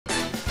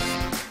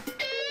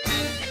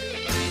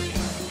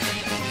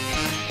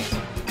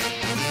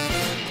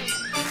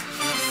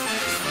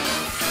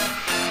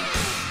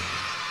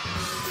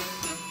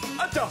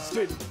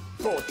dusting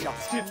for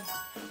Justin.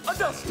 A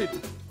dusting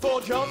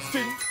for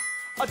Justin.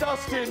 A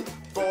dusting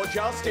for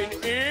Justin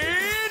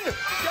in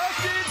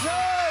Justin's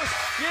house.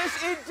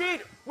 Yes,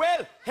 indeed.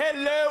 Well,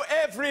 hello,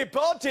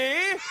 everybody.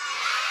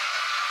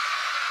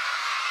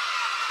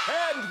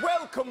 And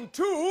welcome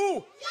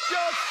to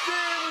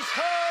Justin's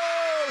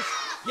house.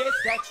 Yes,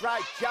 that's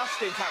right,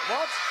 Justin's house.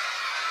 What?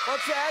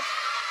 What's that?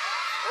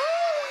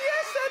 Oh,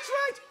 yes, that's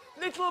right.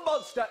 Little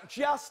monster,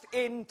 just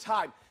in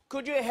time.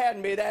 Could you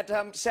hand me that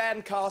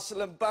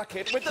sandcastle and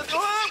bucket with the...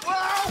 Oh,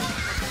 wow!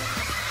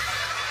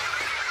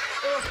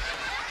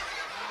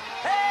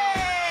 Hey!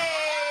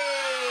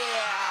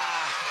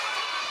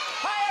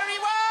 Hi,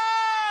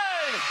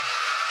 everyone!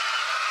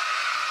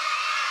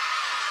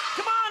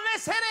 Come on,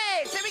 let's hit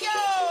it! Here we go!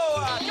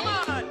 Come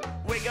on!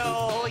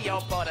 Wiggle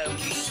your bottom,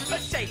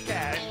 shake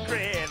and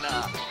grin.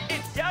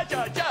 It's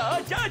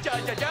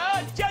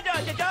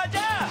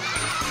ja-ja-ja-ja-ja-ja-ja-ja-ja-ja-ja-ja!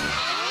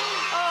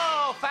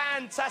 Oh,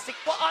 fantastic.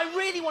 Well, I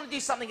really want to do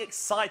something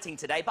exciting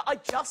today, but I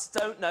just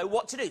don't know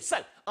what to do. So,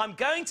 I'm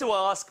going to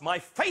ask my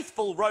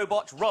faithful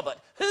robot, Robert.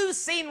 Who's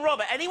seen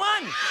Robert?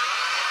 Anyone?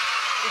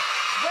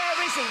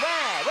 Where is he?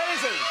 Where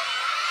is he?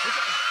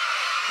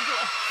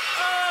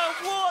 Oh,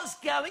 what's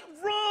going...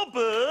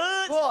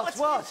 Robert! What?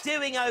 What are you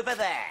doing over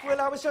there?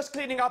 Well, I was just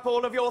cleaning up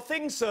all of your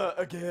things, sir,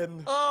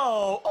 again.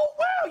 Oh,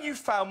 wow, you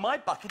found my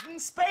bucket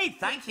and spade.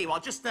 Thank you.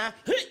 I'll just,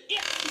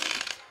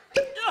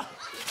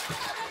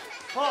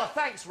 Oh,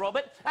 thanks,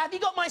 Robert. Have you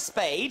got my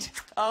spade?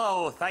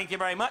 Oh, thank you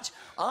very much.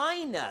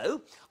 I know.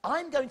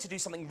 I'm going to do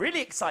something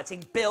really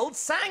exciting. Build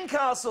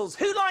sandcastles.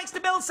 Who likes to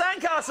build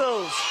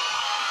sandcastles?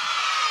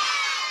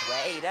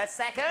 Wait a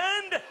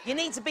second. You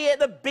need to be at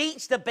the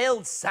beach to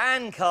build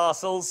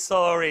sandcastles.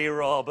 Sorry,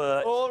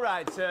 Robert. All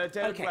right, sir,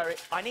 don't worry.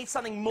 I need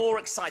something more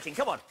exciting.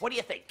 Come on, what do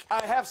you think?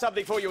 I have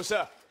something for you,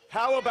 sir.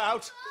 How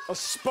about a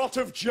spot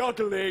of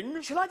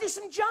juggling? Shall I do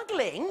some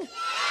juggling?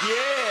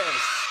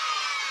 Yes.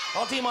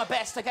 I'll do my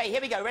best. OK,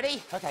 here we go.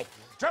 Ready? OK.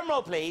 Drum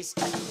roll, please.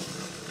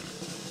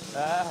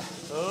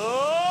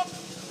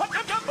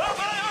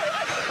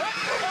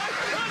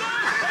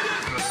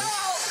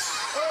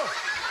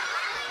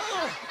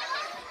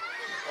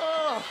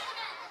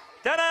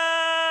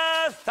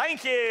 Ta-da!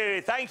 Thank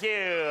you, thank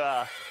you.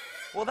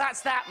 Well,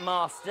 that's that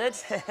mastered.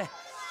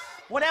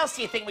 What else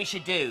do you think we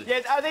should do?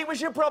 Yes, I think we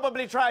should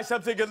probably try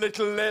something a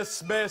little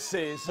less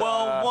messy, sir.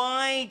 Well,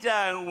 why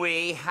don't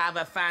we have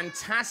a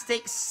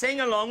fantastic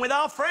sing-along with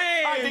our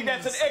friends? I think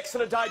that's an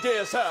excellent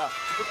idea, sir.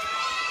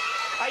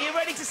 Are you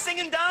ready to sing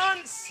and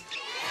dance?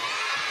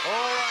 All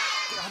right.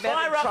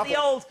 Fire up trouble. the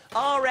old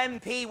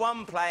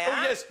RMP1 player.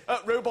 Oh, yes,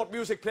 robot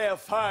music player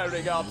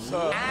firing up,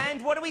 sir.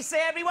 And what do we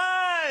say,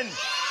 everyone?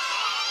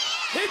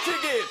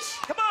 Hitting it!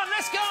 Come on,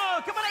 let's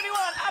go! Come on,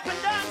 everyone, up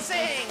and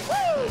dancing!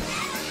 Woo!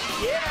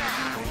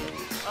 Yeah!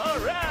 All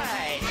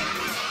right!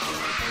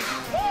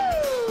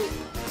 Woo!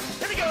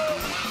 Here we go!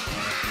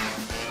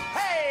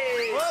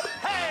 Hey! Whoop.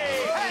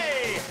 Hey!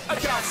 Hey!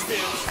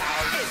 Justin's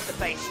house. It's the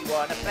place you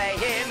want to play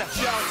in.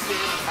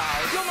 Justin's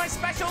house. You're my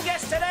special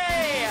guest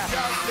today.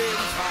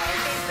 Justin's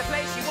house. It's the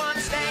place you want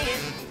to stay in.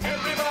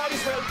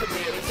 Everybody's welcome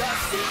here in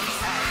Justin's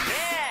house.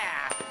 Yeah!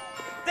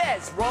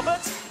 There's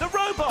Robert, the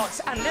robot,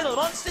 and Little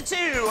Monster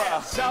too.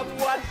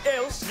 Someone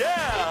else.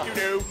 Yeah! If you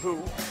know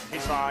who.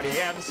 He's funny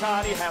and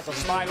sunny, has a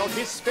smile on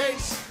his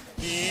face.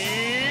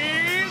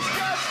 He's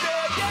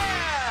Justin.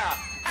 Yeah!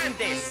 And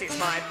this is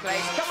my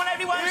place. Come on,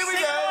 everyone, Here we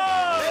sing go.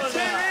 along. Let's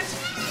hear it.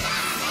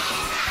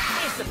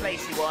 It's the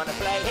place you want to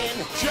play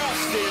in.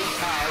 Justin's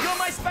house. You're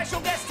my special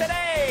guest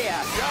today.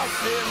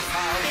 Justin's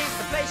house. It's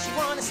the place you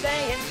want to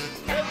stay in.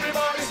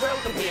 Everybody's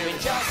welcome here in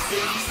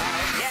Justin's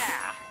house. Yeah!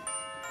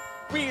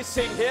 We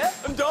sing here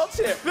and dance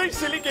here, play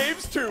silly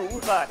games too.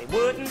 But it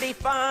wouldn't be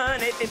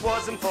fun if it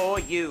wasn't for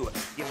you.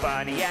 You're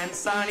funny and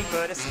sunny,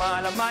 put a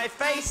smile on my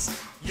face.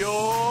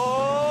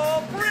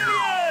 You're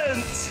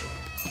brilliant!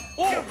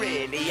 You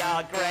really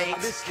are great.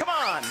 Come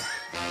on!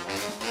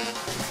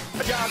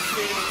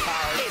 Justin's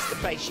house. It's the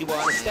place you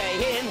want to stay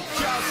in.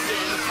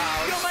 Justin's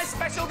house. You're my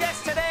special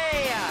guest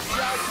today.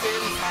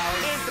 Justin's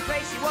house. It's the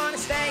place you want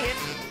to stay in.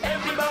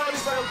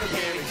 Everybody's welcome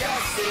here in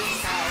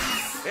Justin's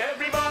house.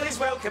 Everybody's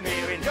welcome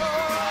here in Justin's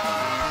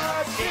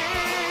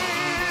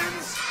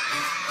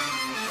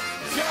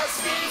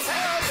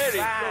house. Very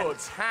good.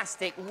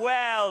 Fantastic.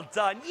 Well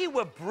done. You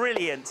were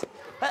brilliant.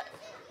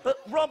 But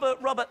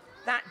Robert,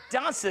 that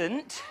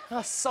doesn't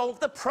solve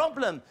the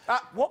problem.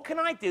 What can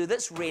I do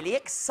that's really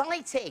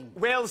exciting?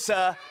 Well,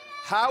 sir,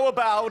 how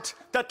about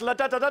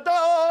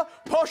da-da-da-da-da,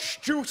 posh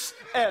juice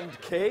and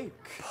cake?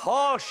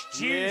 Posh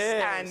juice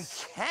Yes. and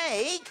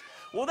cake?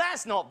 Well,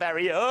 that's not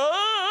very...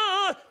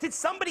 Did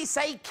somebody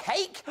say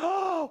cake?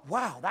 Oh,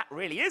 wow, that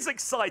really is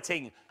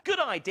exciting. Good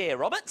idea,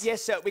 Robert.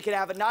 Yes, sir. We can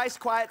have a nice,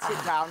 quiet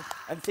sit down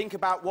and think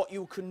about what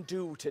you can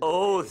do today.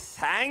 Oh,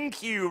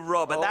 thank you,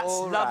 Robert. That's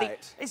lovely.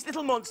 right. Is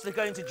Little Monster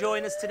going to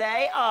join us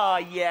today? Ah,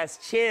 yes.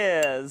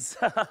 Cheers.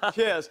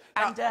 Cheers.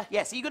 And,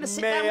 yes, are you going to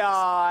sit may down?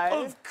 I?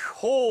 Of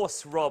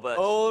course, Robert.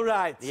 All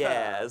right, sir.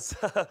 Yes.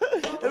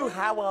 Oh,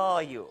 how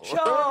are you?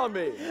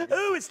 Charming.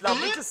 Oh, it's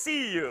lovely to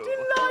see you.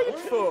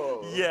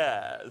 Delightful.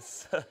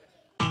 Yes.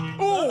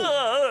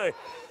 Oh.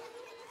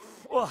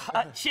 Well,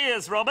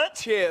 cheers, Robert.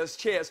 Cheers,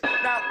 cheers.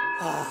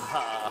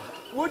 Now,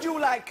 would you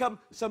like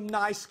some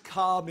nice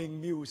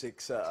calming music,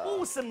 sir?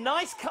 Oh, some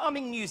nice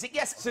calming music,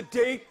 yes.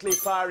 Sedately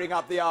firing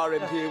up the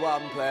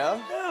RMP1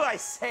 player. Oh, I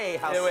say,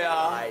 how Here we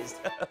are.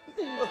 civilized.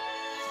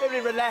 It's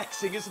very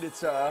relaxing, isn't it,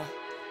 sir?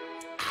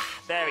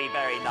 Very,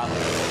 very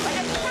lovely.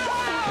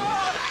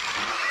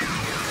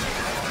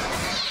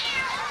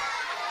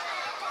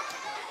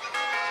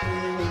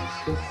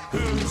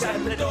 Who's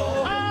at the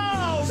door?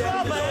 Oh,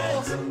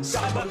 Robert!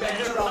 Someone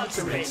better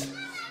answer it.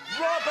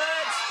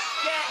 Robert,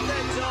 get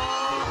the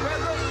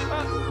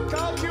door!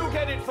 Can't you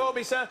get it for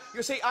me, sir?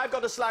 You see, I've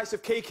got a slice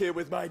of cake here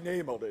with my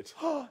name on it.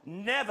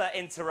 Never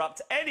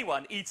interrupt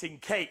anyone eating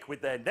cake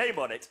with their name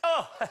on it.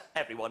 Oh,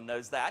 everyone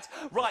knows that.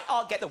 Right,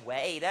 I'll get the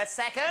wait a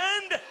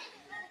second.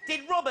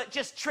 Did Robert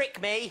just trick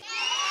me?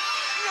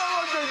 No,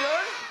 I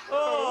didn't.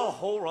 Oh,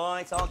 all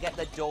right, I'll get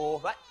the door.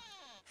 Right.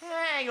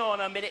 Hang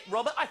on a minute,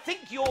 Robert. I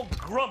think your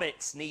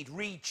grommets need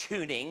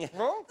retuning.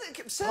 Well,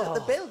 sir, the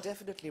bell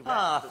definitely rang.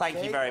 Ah,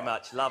 thank you very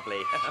much.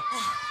 Lovely.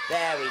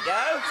 There we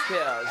go.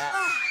 Cheers.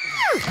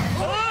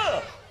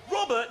 Oh,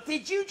 Robert,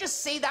 did you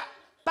just see that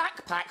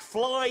backpack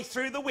fly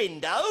through the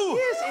window?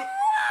 Yes,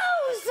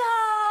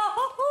 Wowza!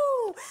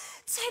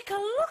 Take a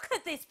look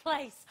at this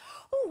place.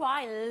 Oh,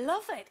 I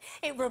love it.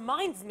 It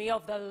reminds me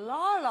of the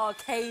Lala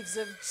Caves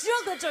of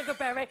Jugga Jugga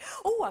Berry.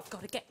 Oh, I've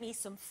got to get me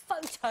some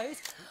photos.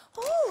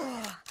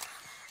 Oh.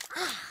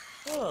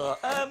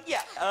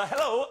 Yeah,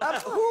 hello.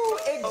 who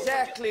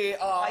exactly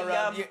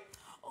are you?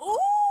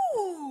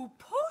 Ooh,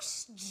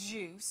 push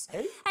juice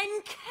Hey?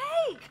 and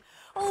cake.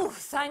 Oh,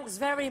 thanks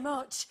very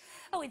much.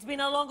 Oh, it's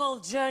been a long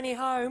old journey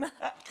home.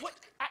 What?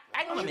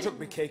 Hang on a She minute. took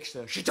me cake,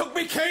 sir. She took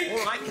me cake!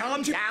 All right,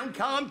 calm down,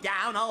 calm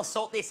down. I'll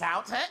sort this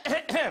out.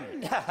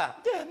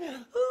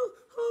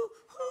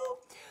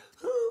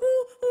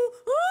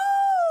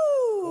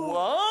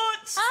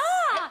 What?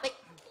 Ah!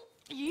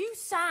 You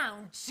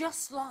sound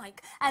just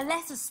like a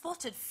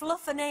letter-spotted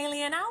fluff and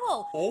alien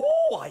owl.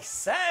 Oh, I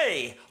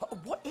say.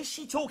 What is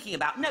she talking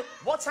about? No,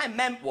 what I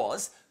meant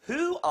was,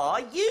 who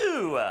are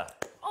you?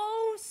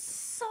 Oh,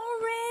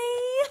 sorry.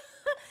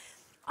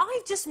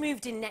 I've just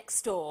moved in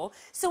next door,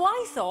 so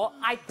I thought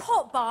I'd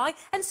pop by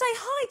and say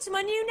hi to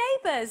my new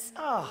neighbours.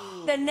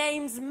 Oh. The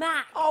name's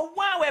Mac. Oh,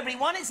 wow,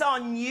 everyone. It's our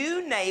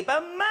new neighbour,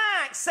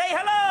 Max. Say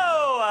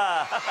hello.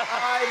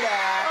 Hi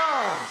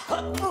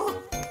there.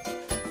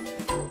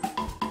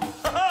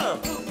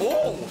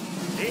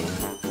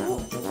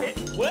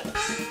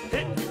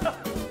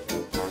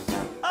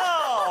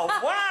 Oh,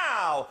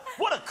 wow!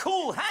 What a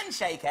cool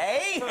handshake,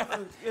 eh?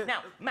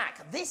 Now,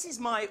 Mac, this is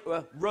my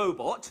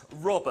robot,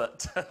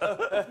 Robert.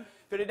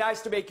 Very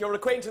nice to make your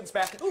acquaintance,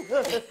 Mac. Oh,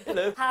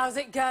 hello. How's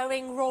it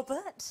going,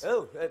 Robert?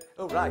 Oh,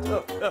 right.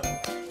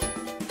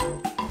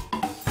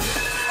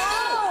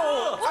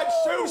 Oh! I'm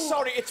so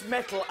sorry, it's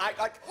metal.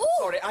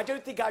 Sorry, I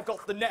don't think I've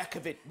got the neck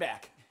of it,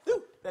 Mac.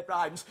 Ooh, that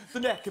rhymes. The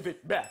neck of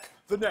it, Mac.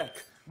 The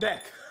neck.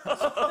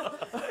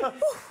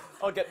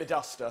 I'll get the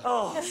duster.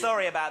 Oh,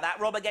 sorry about that.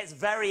 Robert gets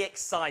very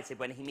excited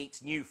when he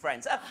meets new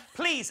friends.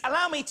 Please,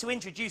 allow me to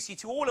introduce you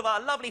to all of our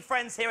lovely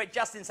friends here at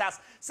Justin's house.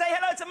 Say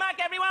hello to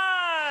Mac, everyone!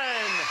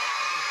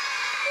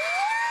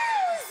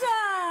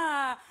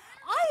 Wowza!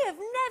 I have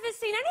never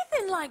seen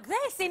anything like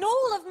this in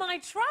all of my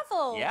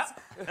travels.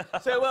 Yep.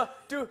 So,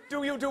 do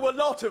you do a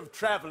lot of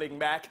travelling,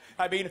 Mac?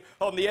 I mean,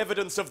 on the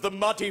evidence of the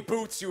muddy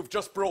boots you've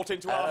just brought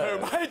into our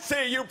home, I'd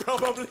say you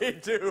probably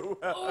do.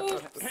 Oh,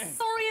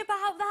 sorry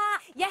about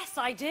that. Yes,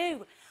 I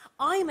do.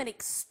 I'm an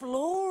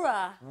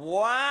explorer.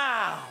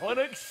 Wow, an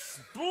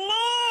explorer!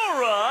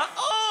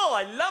 Oh,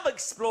 I love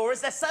explorers.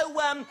 They're so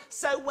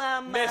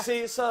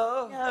Messy,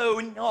 sir? No,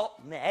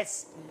 not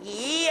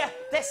messy.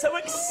 They're so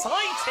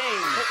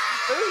exciting.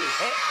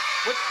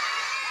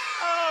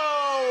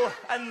 Oh,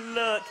 and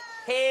look,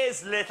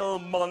 here's Little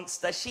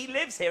Monster. She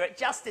lives here at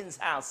Justin's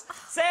house.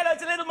 Say hello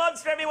to Little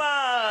Monster, everyone.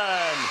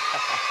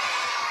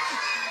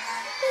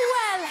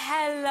 Well,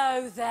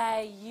 hello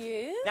there,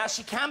 you. Now,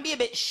 she can be a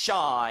bit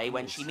shy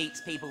when she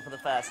meets people for the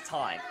first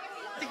time.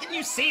 Didn't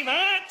you see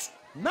that?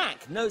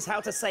 Mac knows how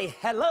to say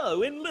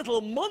hello in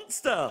Little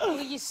Monster. Well,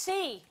 you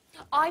see,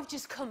 I've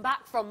just come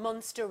back from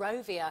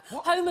Monsterovia,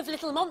 home of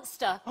Little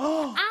Monster.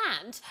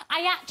 And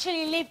I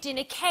actually lived in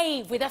a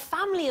cave with a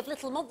family of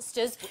little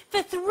monsters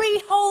for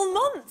 3 whole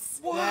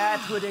months.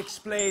 That would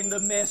explain the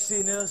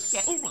messiness.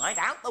 Get all right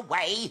out the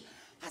way.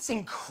 That's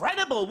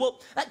incredible. Well,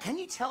 can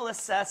you tell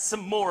us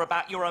some more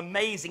about your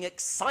amazing,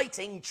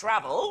 exciting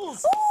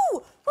travels?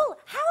 Ooh, well,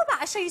 how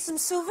about I show you some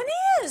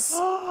souvenirs?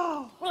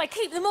 Oh. Well, I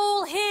keep them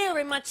all here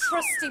in my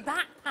trusty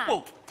backpack.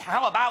 Well,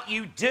 how about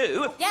you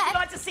do? Yeah. Would you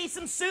like to see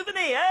some souvenirs?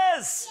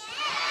 Yeah.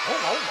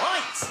 Oh, all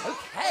right.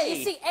 Okay.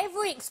 You see,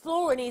 every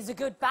explorer needs a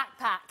good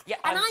backpack. Yeah,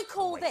 and I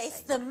call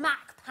this the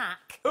Mac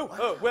Pack.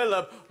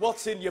 Well,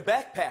 what's in your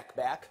backpack,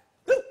 Mac?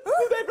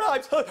 That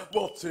rhymes.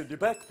 What's in your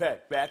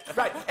backpack, Mac?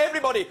 Right,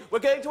 everybody, we're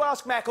going to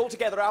ask Mac all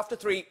together after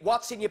 3.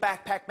 What's in your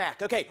backpack,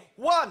 Mac? Okay,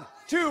 1,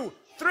 2,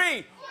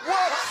 3.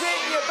 What's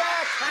in your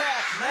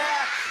backpack,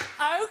 Mac?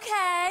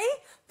 Okay,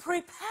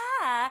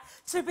 prepare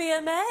to be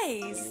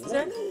amazed.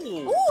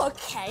 Ooh. Oh,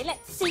 okay,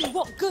 let's see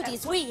what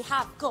goodies we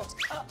have got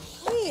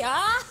here.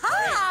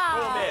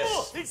 Aha!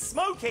 Oh, it's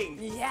smoking.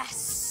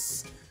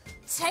 Yes.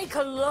 Take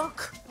a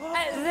look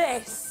at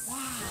this.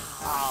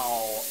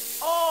 Wow.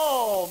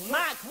 Oh,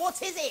 Mac,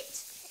 what is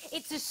it?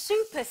 It's a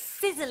super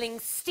sizzling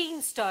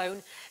steam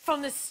stone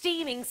from the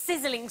steaming,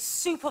 sizzling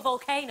super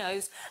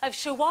volcanoes of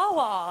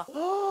Chihuahua.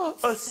 Oh,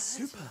 a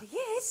super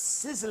Yes.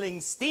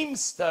 sizzling steam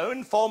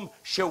stone from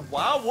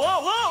Chihuahua.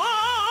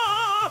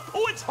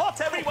 Oh, it's hot,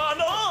 everyone.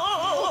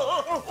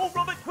 Oh,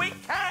 Robert, quick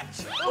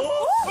catch.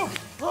 Oh,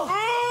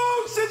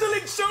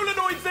 sizzling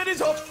solenoids, that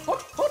is hot.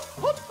 Hot.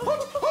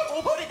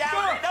 Oh, put it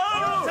down.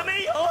 No, to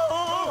me.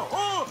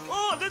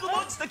 Oh, little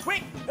monster,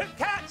 quick,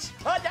 catch.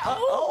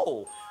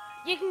 Oh.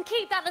 You can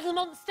keep that little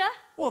monster.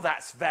 Well,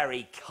 that's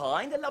very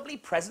kind. A lovely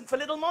present for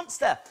little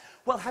monster.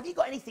 Well, have you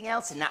got anything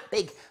else in that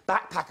big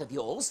backpack of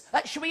yours?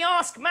 Shall we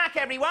ask Mac,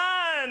 everyone?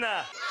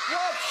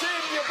 What's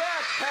in your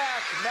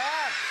backpack,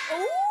 Mac?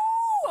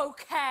 Ooh,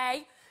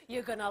 okay.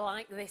 You're gonna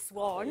like this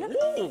one.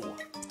 Ooh.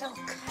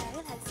 Okay,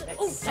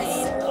 Let's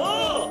see.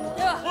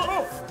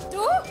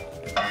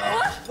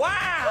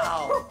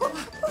 Wow!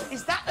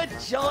 Is that a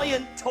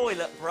giant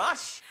toilet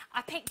brush?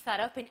 I picked that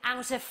up in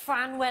Outer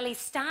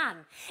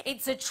Franwellistan.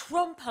 It's a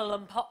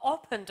Trumper-Lumper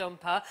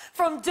Opper-Dumper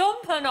from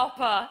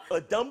Dumper-Nopper.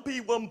 A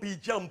dumpy, wumpy,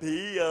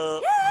 jumpy,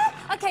 Yeah.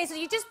 Okay, so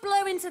you just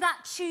blow into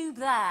that tube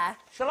there.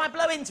 Shall I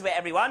blow into it,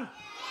 everyone?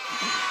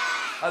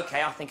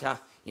 OK, I think I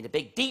need a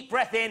big, deep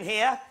breath in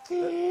here.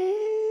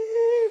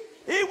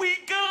 Here we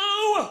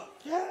go!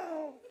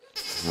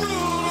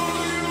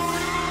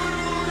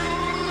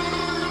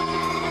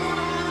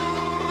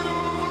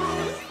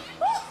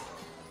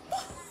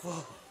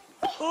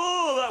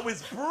 Oh, that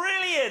was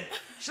brilliant!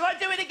 Shall I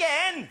do it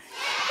again?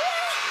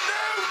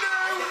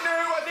 No,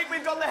 I think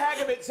we've got the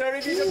hang of it, sir.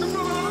 If you just...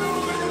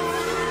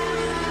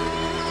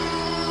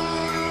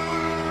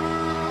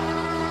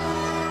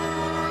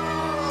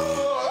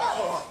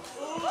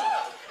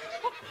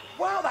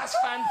 Wow, that's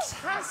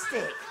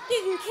fantastic!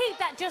 You can keep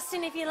that,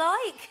 Justin, if you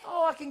like.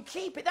 Oh, I can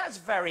keep it. That's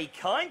very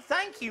kind.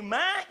 Thank you,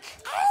 Mac.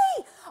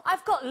 Hey,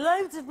 I've got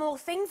loads of more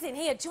things in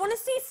here. Do you want to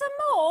see some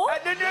more?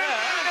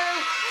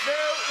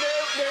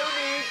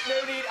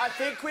 No need. I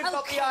think we've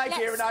got the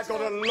idea, and I've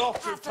got a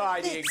lot of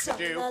tidying to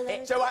do.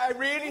 So I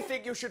really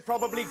think you should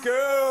probably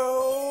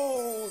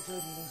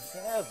golden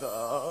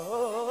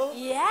feather.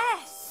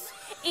 Yes,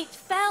 it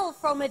fell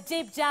from a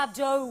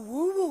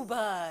dib-dab-do-woo-woo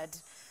bird.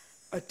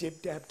 A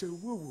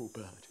dib-dab-do-woo-woo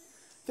bird.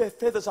 Their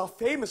feathers are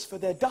famous for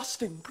their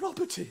dusting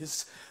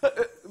properties.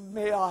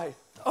 May I?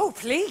 Oh,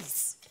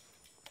 please.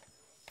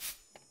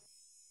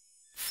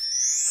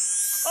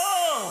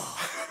 Oh!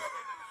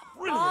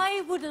 Brilliant.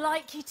 I would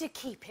like you to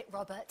keep it,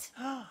 Robert.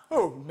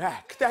 Oh,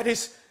 Mac, that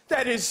is...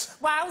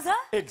 Wowzer?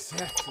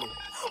 Exactly.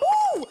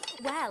 Ooh!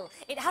 Well,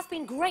 it has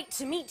been great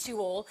to meet you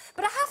all,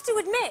 but I have to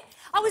admit,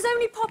 I was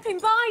only popping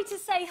by to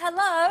say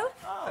hello.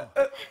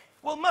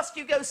 Well, must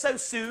you go so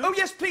soon? Oh,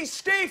 yes, please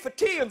stay for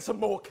tea and some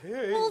more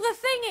cake. Well, the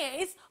thing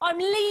is, I'm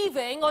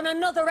leaving on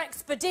another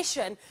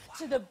expedition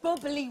to the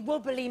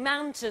bubbly-wobbly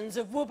mountains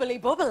of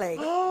Wobbly-Bubbly.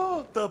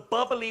 Oh, the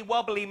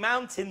bubbly-wobbly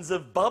mountains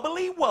of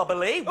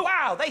Bubbly-Wobbly.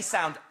 Wow, they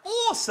sound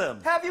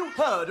awesome. Have you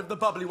heard of the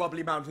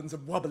bubbly-wobbly mountains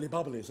of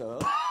Wobbly-Bubbly, sir?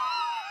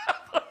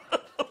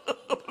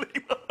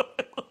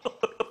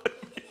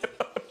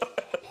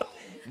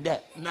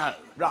 No.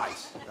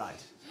 Right.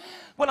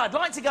 Well, I'd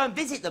like to go and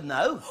visit them,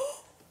 though.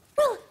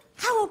 Well,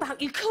 how about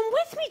you come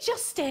with me,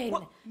 Justin?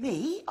 What,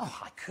 me?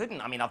 Oh, I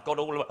couldn't. I mean, I've got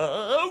all of...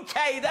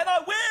 OK, then I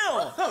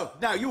will. Oh,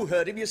 now you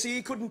heard him. You see,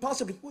 he couldn't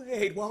possibly...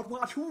 Wait,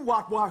 who?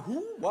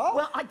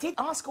 Well, I did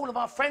ask all of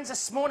our friends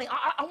this morning.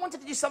 I wanted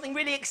to do something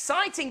really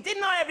exciting,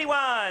 didn't I,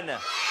 everyone?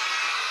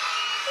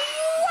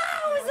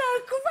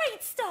 Wowza,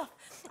 great stuff.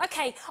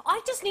 OK,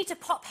 I just need to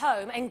pop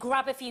home and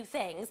grab a few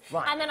things,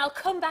 right, and then I'll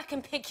come back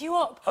and pick you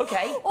up. OK.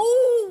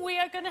 Oh, we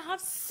are going to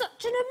have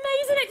such an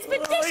amazing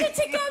expedition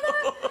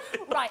together.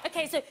 Right,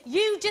 OK, so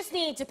you just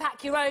need to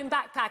pack your own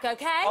backpack,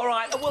 OK? All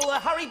right, well,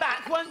 hurry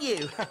back, won't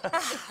you?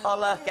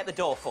 I'll get the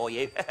door for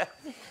you.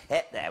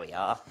 Yep, there we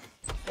are.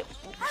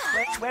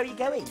 Where are you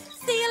going?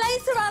 See you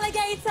later,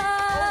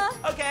 alligator.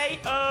 OK,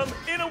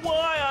 in a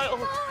while,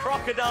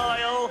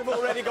 crocodile. I've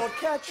already got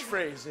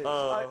catchphrases.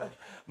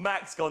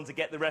 Mac's gone to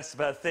get the rest of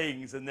her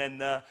things, and then,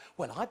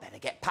 well, I better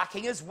get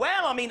packing as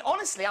well. I mean,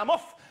 honestly, I'm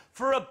off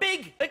for a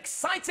big,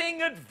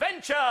 exciting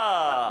adventure.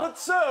 But,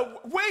 sir,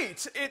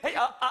 wait, Hey,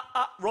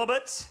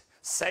 Robert,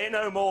 say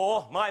no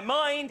more. My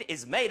mind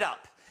is made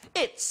up.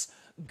 It's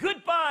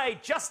goodbye,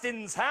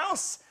 Justin's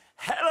house.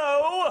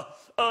 Hello,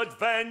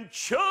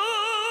 adventure.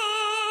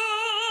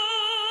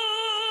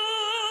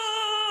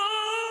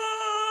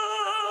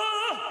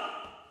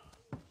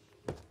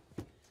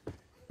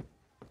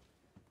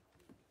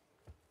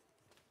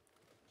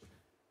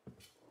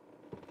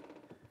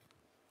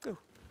 Oh,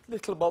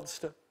 little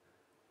monster,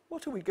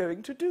 what are we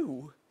going to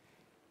do?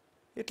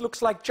 It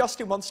looks like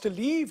Justin wants to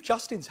leave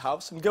Justin's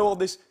house and go on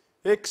this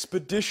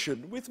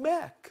expedition with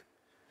Mac.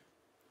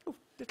 Oh,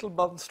 little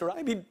monster,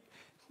 I mean,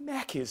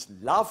 Mac is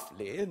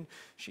lovely, and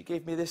she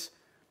gave me this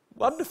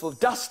wonderful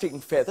dusting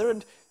feather,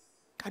 and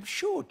I'm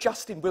sure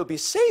Justin will be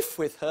safe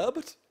with her,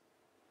 but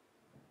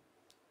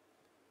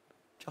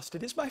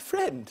Justin is my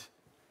friend.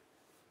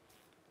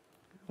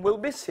 We'll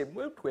miss him,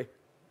 won't we?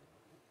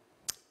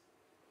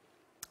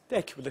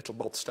 Thank you, little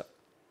monster.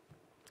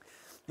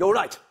 You're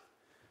right.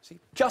 See,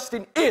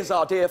 Justin is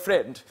our dear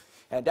friend,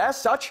 and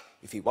as such,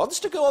 if he wants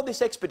to go on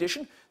this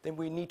expedition, then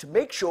we need to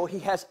make sure he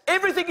has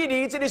everything he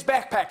needs in his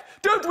backpack.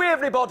 Don't we,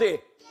 everybody?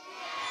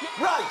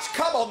 Yeah. Right,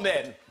 come on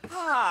then.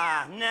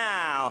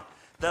 Now,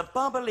 the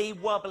bubbly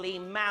wobbly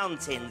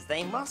mountains.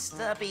 They must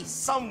be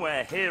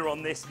somewhere here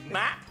on this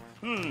map.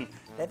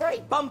 They're very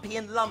bumpy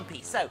and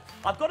lumpy, so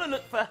I've got to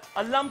look for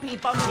a lumpy,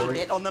 bumpy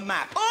bit on the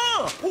map.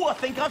 Oh, I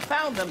think I've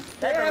found them.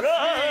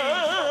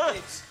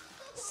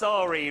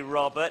 Sorry,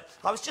 Robert.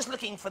 I was just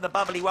looking for the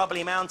bubbly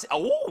wobbly mountain.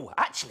 Oh,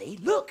 actually,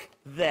 look,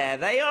 there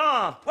they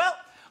are. Well,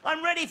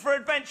 I'm ready for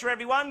adventure,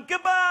 everyone.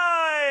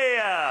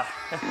 Goodbye.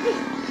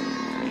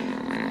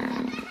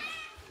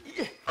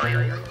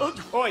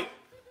 Oi,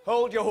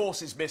 hold your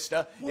horses,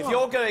 mister. What? If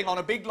you're going on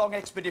a big, long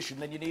expedition,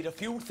 then you need a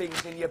few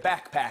things in your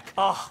backpack.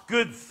 Oh,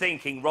 good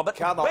thinking, Robert.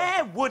 Come on.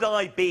 Where would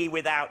I be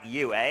without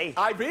you, eh?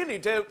 I really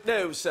don't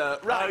know, sir.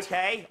 Right.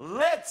 OK,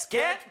 let's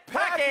get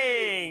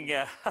packing.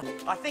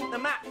 I think the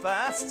map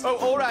first. Oh,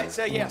 all right,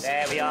 sir, yes.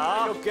 There we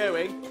are. You're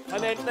going.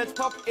 And then let's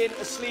pop in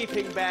a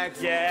sleeping bag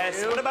for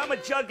Yes. you. What about my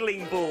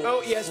juggling ball?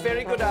 Oh, yes,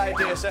 very good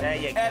idea, sir. There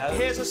you go. And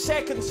here's a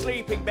second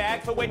sleeping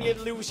bag for when you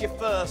lose your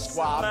first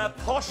one.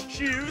 Posh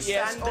juice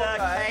Yes, and all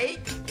right.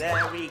 cake.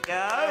 There we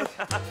go.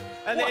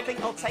 And I then...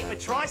 think I'll take my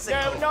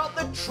tricycle. No, not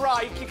the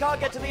trike. You can't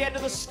get to the end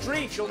of the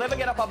street. You'll never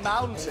get up a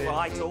mountain.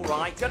 All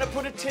right. Gonna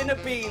put a tin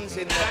of beans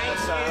in there, Thank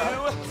sir.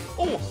 you.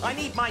 Oh, I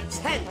need my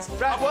tent.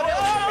 Right, what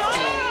else have we got?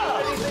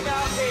 Oh! Anything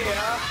out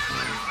here?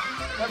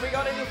 Have we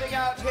got anything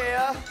out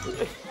here?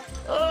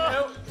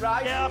 No,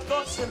 right. Yeah, I've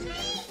got some...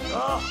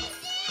 Oh,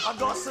 I've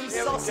got some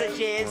Here we go.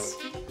 sausages.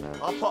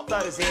 I'll pop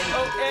those in.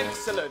 Oh,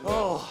 excellent.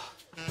 Oh,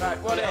 Right,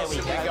 what there else we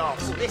have go. we got?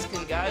 So this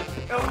can go.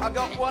 Oh, I've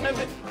got one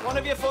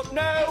of your foot.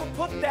 No,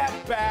 put that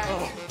back.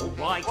 All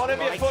right, One of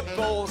your right.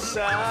 footballs,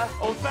 sir.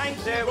 Oh, thank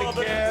you, There we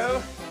Robert.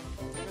 go.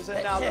 There's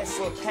another Yes,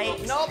 football.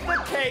 cakes. Not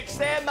the cakes,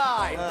 they're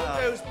mine. Put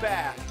those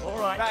back. All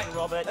right, then,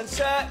 Robert. And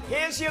sir,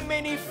 here's your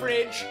mini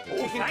fridge.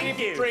 You can thank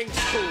keep you. drinks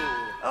cool.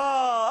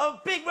 Oh,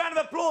 a big round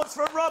of applause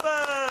for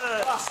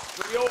Robert.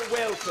 You're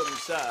welcome,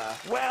 sir.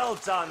 Well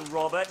done,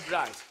 Robert.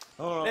 Right.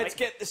 All right. Let's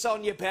get this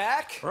on your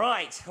back.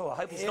 Right. Oh, I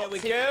hope it's Here not we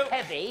too go.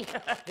 heavy.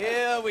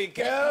 Here we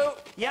go.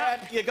 Yeah.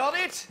 And you got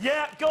it?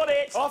 Yeah, got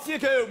it. Off you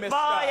go, mister.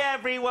 Bye,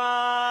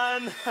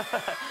 everyone.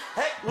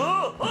 Hey.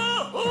 Whoa,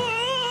 whoa,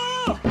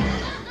 whoa.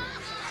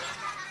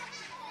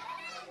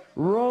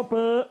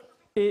 Robert,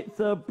 it's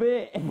a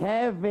bit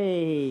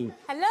heavy.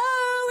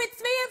 Hello,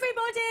 it's me,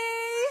 everybody.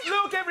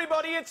 Look,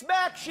 everybody, it's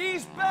Mac.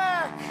 She's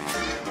back.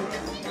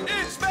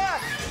 It's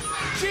back.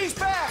 She's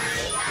back.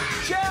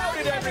 Shout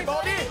it,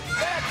 everybody.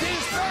 Mac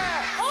is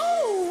back.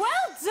 Oh,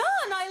 well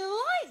done.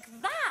 I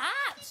like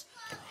that.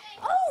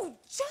 Oh,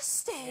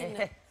 Justin,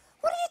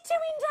 what are you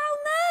doing down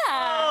there?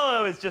 Oh,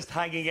 I was just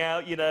hanging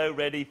out, you know,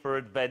 ready for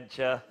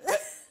adventure.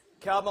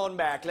 Come on,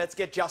 Mac. Let's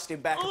get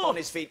Justin back up on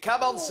his feet.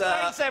 Come on, sir.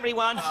 Thanks,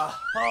 everyone.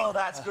 Oh,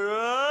 that's great.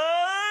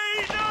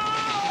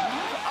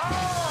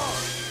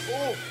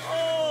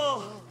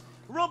 Oh,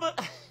 Robert,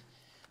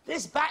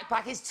 this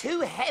backpack is too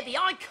heavy.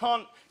 I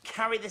can't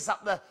carry this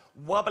up the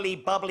wobbly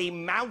bubbly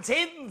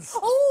mountains.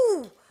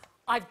 Oh,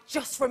 I've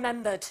just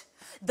remembered.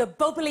 The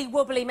bubbly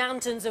wobbly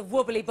mountains of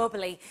Wobbly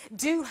Bubbly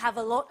do have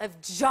a lot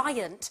of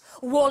giant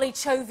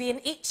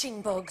Wally-Chovian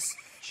itching bugs.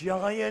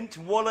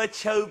 Giant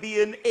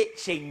Wallachobian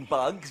itching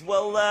bugs.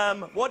 Well,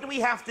 what do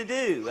we have to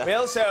do?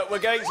 Well, sir, we're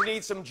going to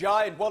need some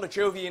giant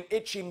Wallachovian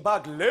itching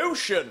bug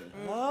lotion.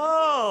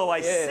 Oh, I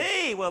Yes.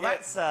 see. Well,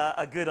 Yes. that's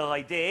a good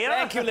idea.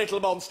 Thank you, little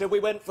monster. We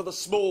went for the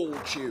small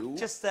tube.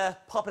 Just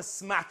pop a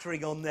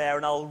smattering on there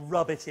and I'll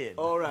rub it in.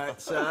 All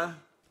right, sir.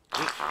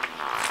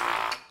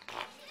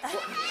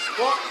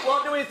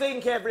 What do we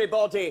think,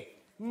 everybody?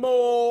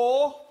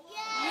 More?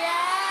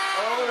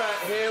 Yeah. All right,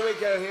 here we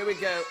go, here we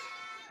go.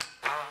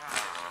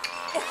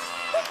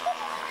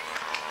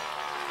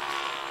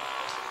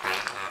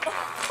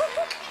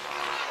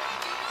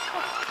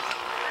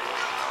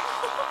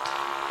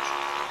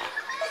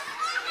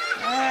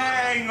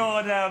 Hang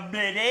on a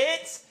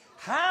minute.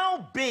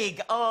 How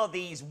big are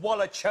these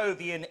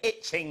Wolochovian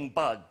itching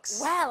bugs?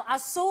 Well, I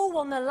saw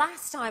one the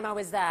last time I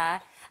was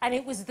there, and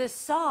it was the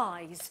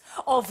size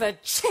of a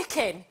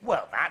chicken.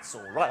 Well, that's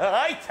all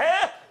right.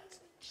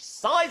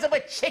 Size of a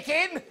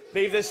chicken?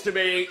 Leave this to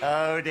me.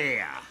 Oh,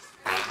 dear.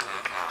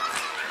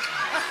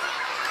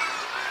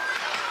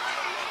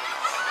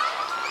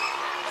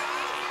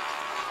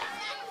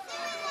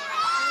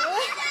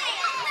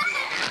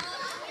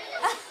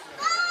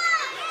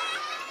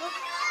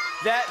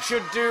 That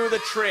should do the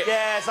trick.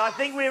 Yes, I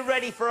think we're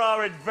ready for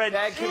our adventure.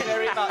 Thank you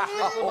very much,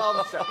 little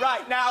monster.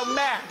 Right, now,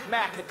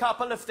 Mac, a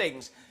couple of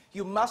things.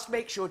 You must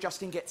make sure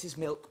Justin gets his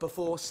milk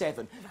before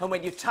 7. And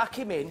when you tuck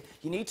him in,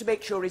 you need to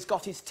make sure he's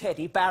got his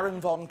teddy,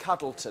 Baron von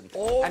Cuddleton.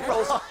 All And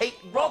right,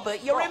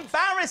 Robert, you're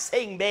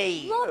embarrassing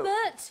me.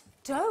 Robert,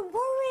 don't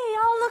worry,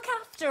 I'll look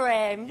after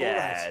him.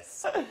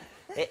 Yes.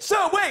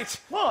 Sir,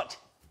 wait! What?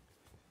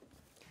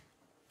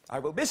 I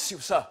will miss you,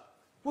 sir.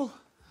 Well,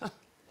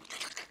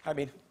 I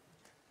mean,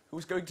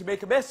 who's going to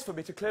make a mess for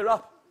me to clear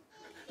up?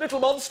 Little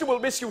monster will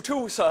miss you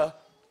too, sir.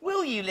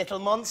 Will you, little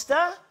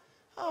monster?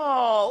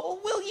 Oh,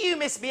 will you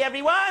miss me,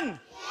 everyone?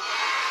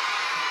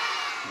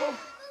 Yeah!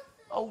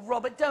 Oh,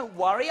 Robert, don't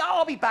worry.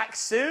 I'll be back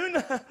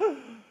soon.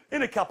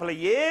 In a couple of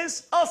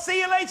years. I'll see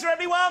you later,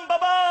 everyone.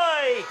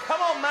 Bye-bye.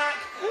 Come on, Mac.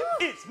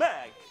 It's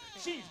Mac.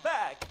 She's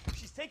back.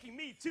 She's taking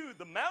me to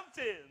the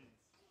mountains.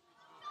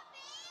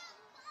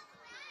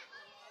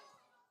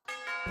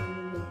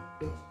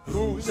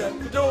 Who's at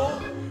the door?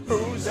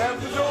 Who's at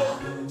the door?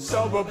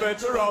 Someone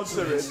better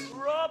answer it.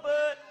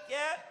 Robert,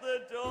 get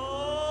the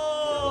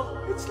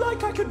door. It's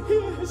like I can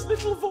hear his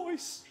little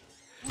voice.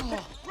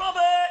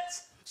 Robert!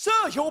 Sir,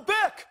 you're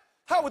back!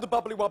 How are the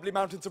bubbly wobbly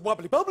mountains of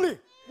Wobbly Bubbly?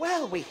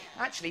 Well, we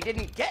actually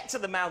didn't get to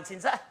the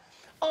mountains.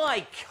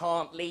 I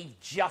can't leave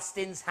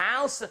Justin's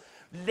house,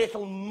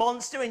 little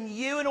monster, and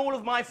you and all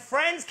of my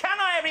friends, can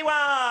I,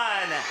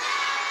 everyone?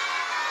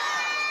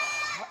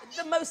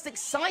 The most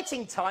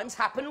exciting times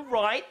happen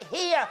right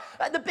here.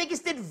 The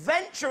biggest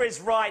adventure is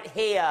right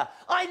here.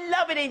 I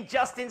love it in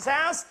Justin's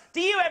house.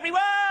 Do you,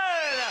 everyone?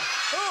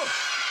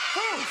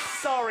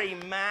 Sorry,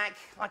 Mac.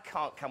 I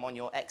can't come on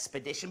your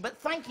expedition, but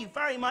thank you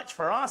very much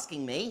for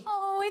asking me.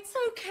 Oh, it's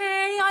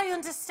okay, I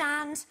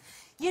understand.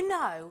 You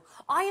know,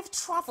 I have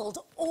travelled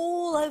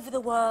all over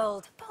the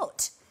world,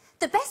 but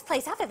the best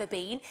place I've ever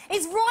been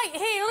is right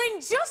here in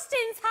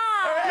Justin's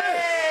house.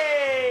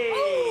 Hey!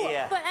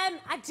 Oh, but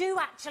I do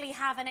actually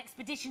have an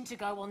expedition to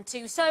go on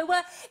to, so is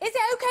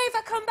it okay if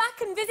I come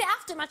back and visit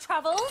after my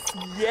travels?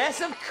 Yes,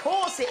 of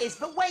course it is.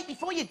 But wait,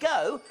 before you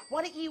go,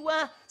 why don't you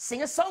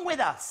sing a song with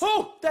us?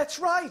 Oh, that's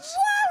right.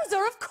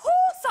 Wowzer, of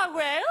course I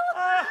will.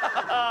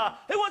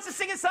 Who wants to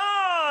sing a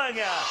song?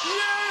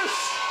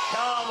 Yes!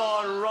 Come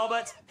on,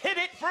 Robert. Hit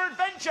it for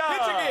adventure.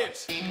 Hitting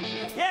it.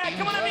 Yeah,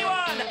 come on,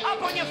 everyone.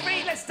 Up on your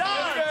feet. Let's dance.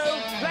 Let's go.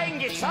 Playing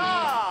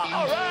guitar.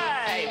 All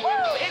right.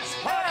 Woo, it's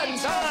party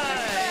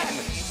time.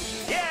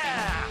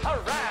 Yeah, all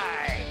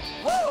right.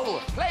 Woo,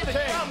 play the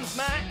drums,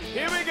 man.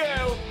 Here we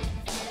go.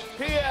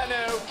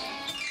 Piano.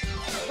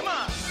 Come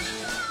on.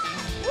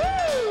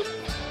 Woo.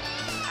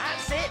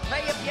 That's it.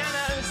 Play your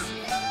pianos.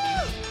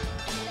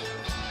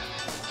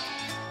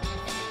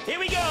 Here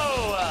we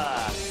go.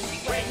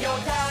 When you're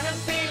down and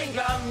feeling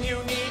glum,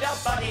 you need a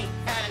buddy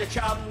and a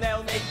chum.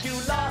 They'll make you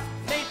laugh,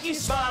 make you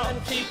smile,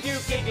 and keep you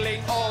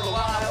giggling all the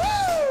while.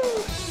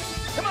 Woo!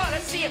 Come on,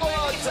 let's see you play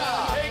the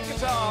guitar. Take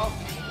guitar.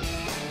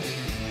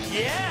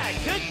 Yeah,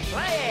 good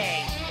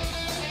playing.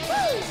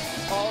 Woo!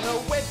 On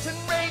a wet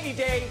and rainy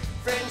day,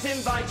 Friends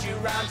invite you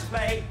round to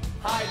play.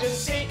 hide and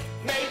seek,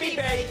 maybe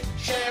bake,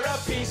 share a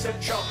piece of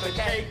chocolate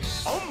cake.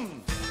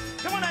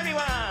 Come on,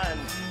 everyone.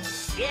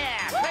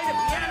 Yeah, play the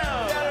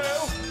piano.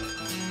 Piano.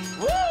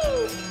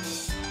 Woo!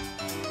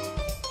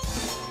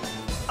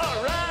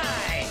 All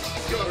right.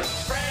 Good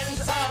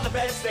friends are the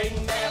best thing,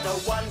 they're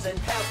the ones that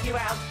help you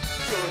out.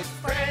 Good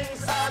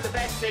friends are the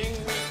best thing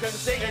we can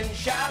sing and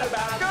shout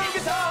about. Go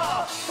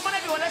guitar! Come on,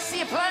 everyone, let's see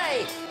you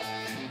play.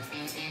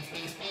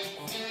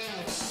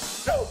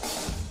 Go!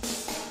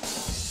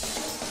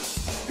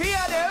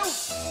 Piano!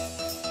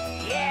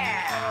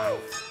 Yeah!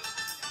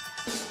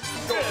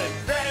 Good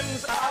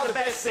friends are the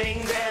best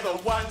thing, they're the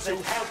ones who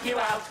help you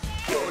out.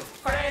 Good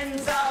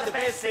friends are the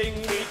best thing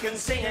we can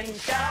sing and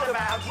shout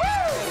about. Woo!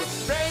 Good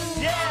friends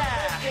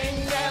Yeah!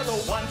 they're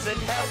the ones that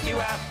help you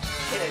out.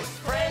 Good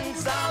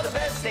friends are the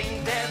best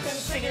thing they can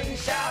sing and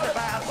shout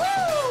about.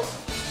 Woo!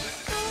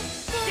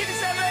 Give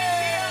us a big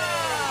cheer!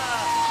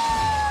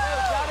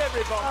 Well done,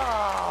 everybody.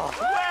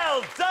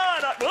 Well done!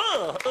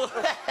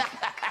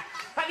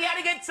 Have you had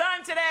a good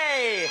time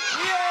today?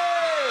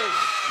 Yes!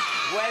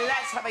 Well,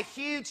 let's have a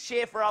huge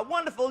cheer for our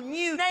wonderful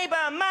new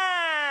neighbour,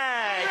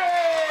 Mag!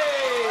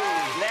 Yay!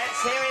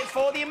 Let's hear it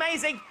for the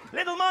amazing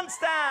little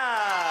monster!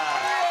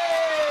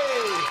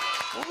 Yay!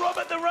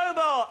 Robert the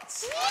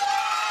Robot!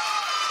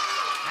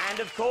 And,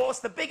 of course,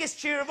 the biggest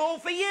cheer of all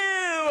for you!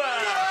 Yay!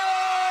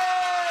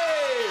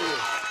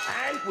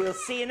 And we'll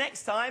see you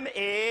next time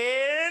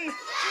in...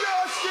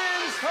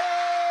 Justin's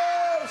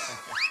house!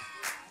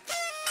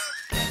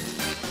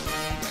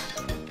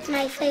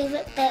 My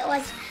favourite bit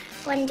was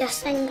when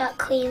Justin got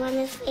cream on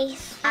his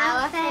face.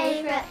 Our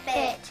favourite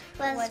bit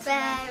was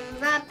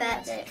when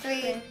Robert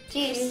threw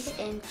juice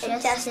in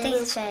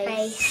Justin's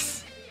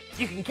face.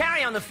 You can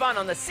carry on the fun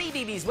on the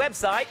CBeebies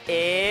website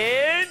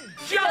in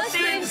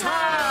Justin's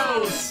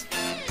House!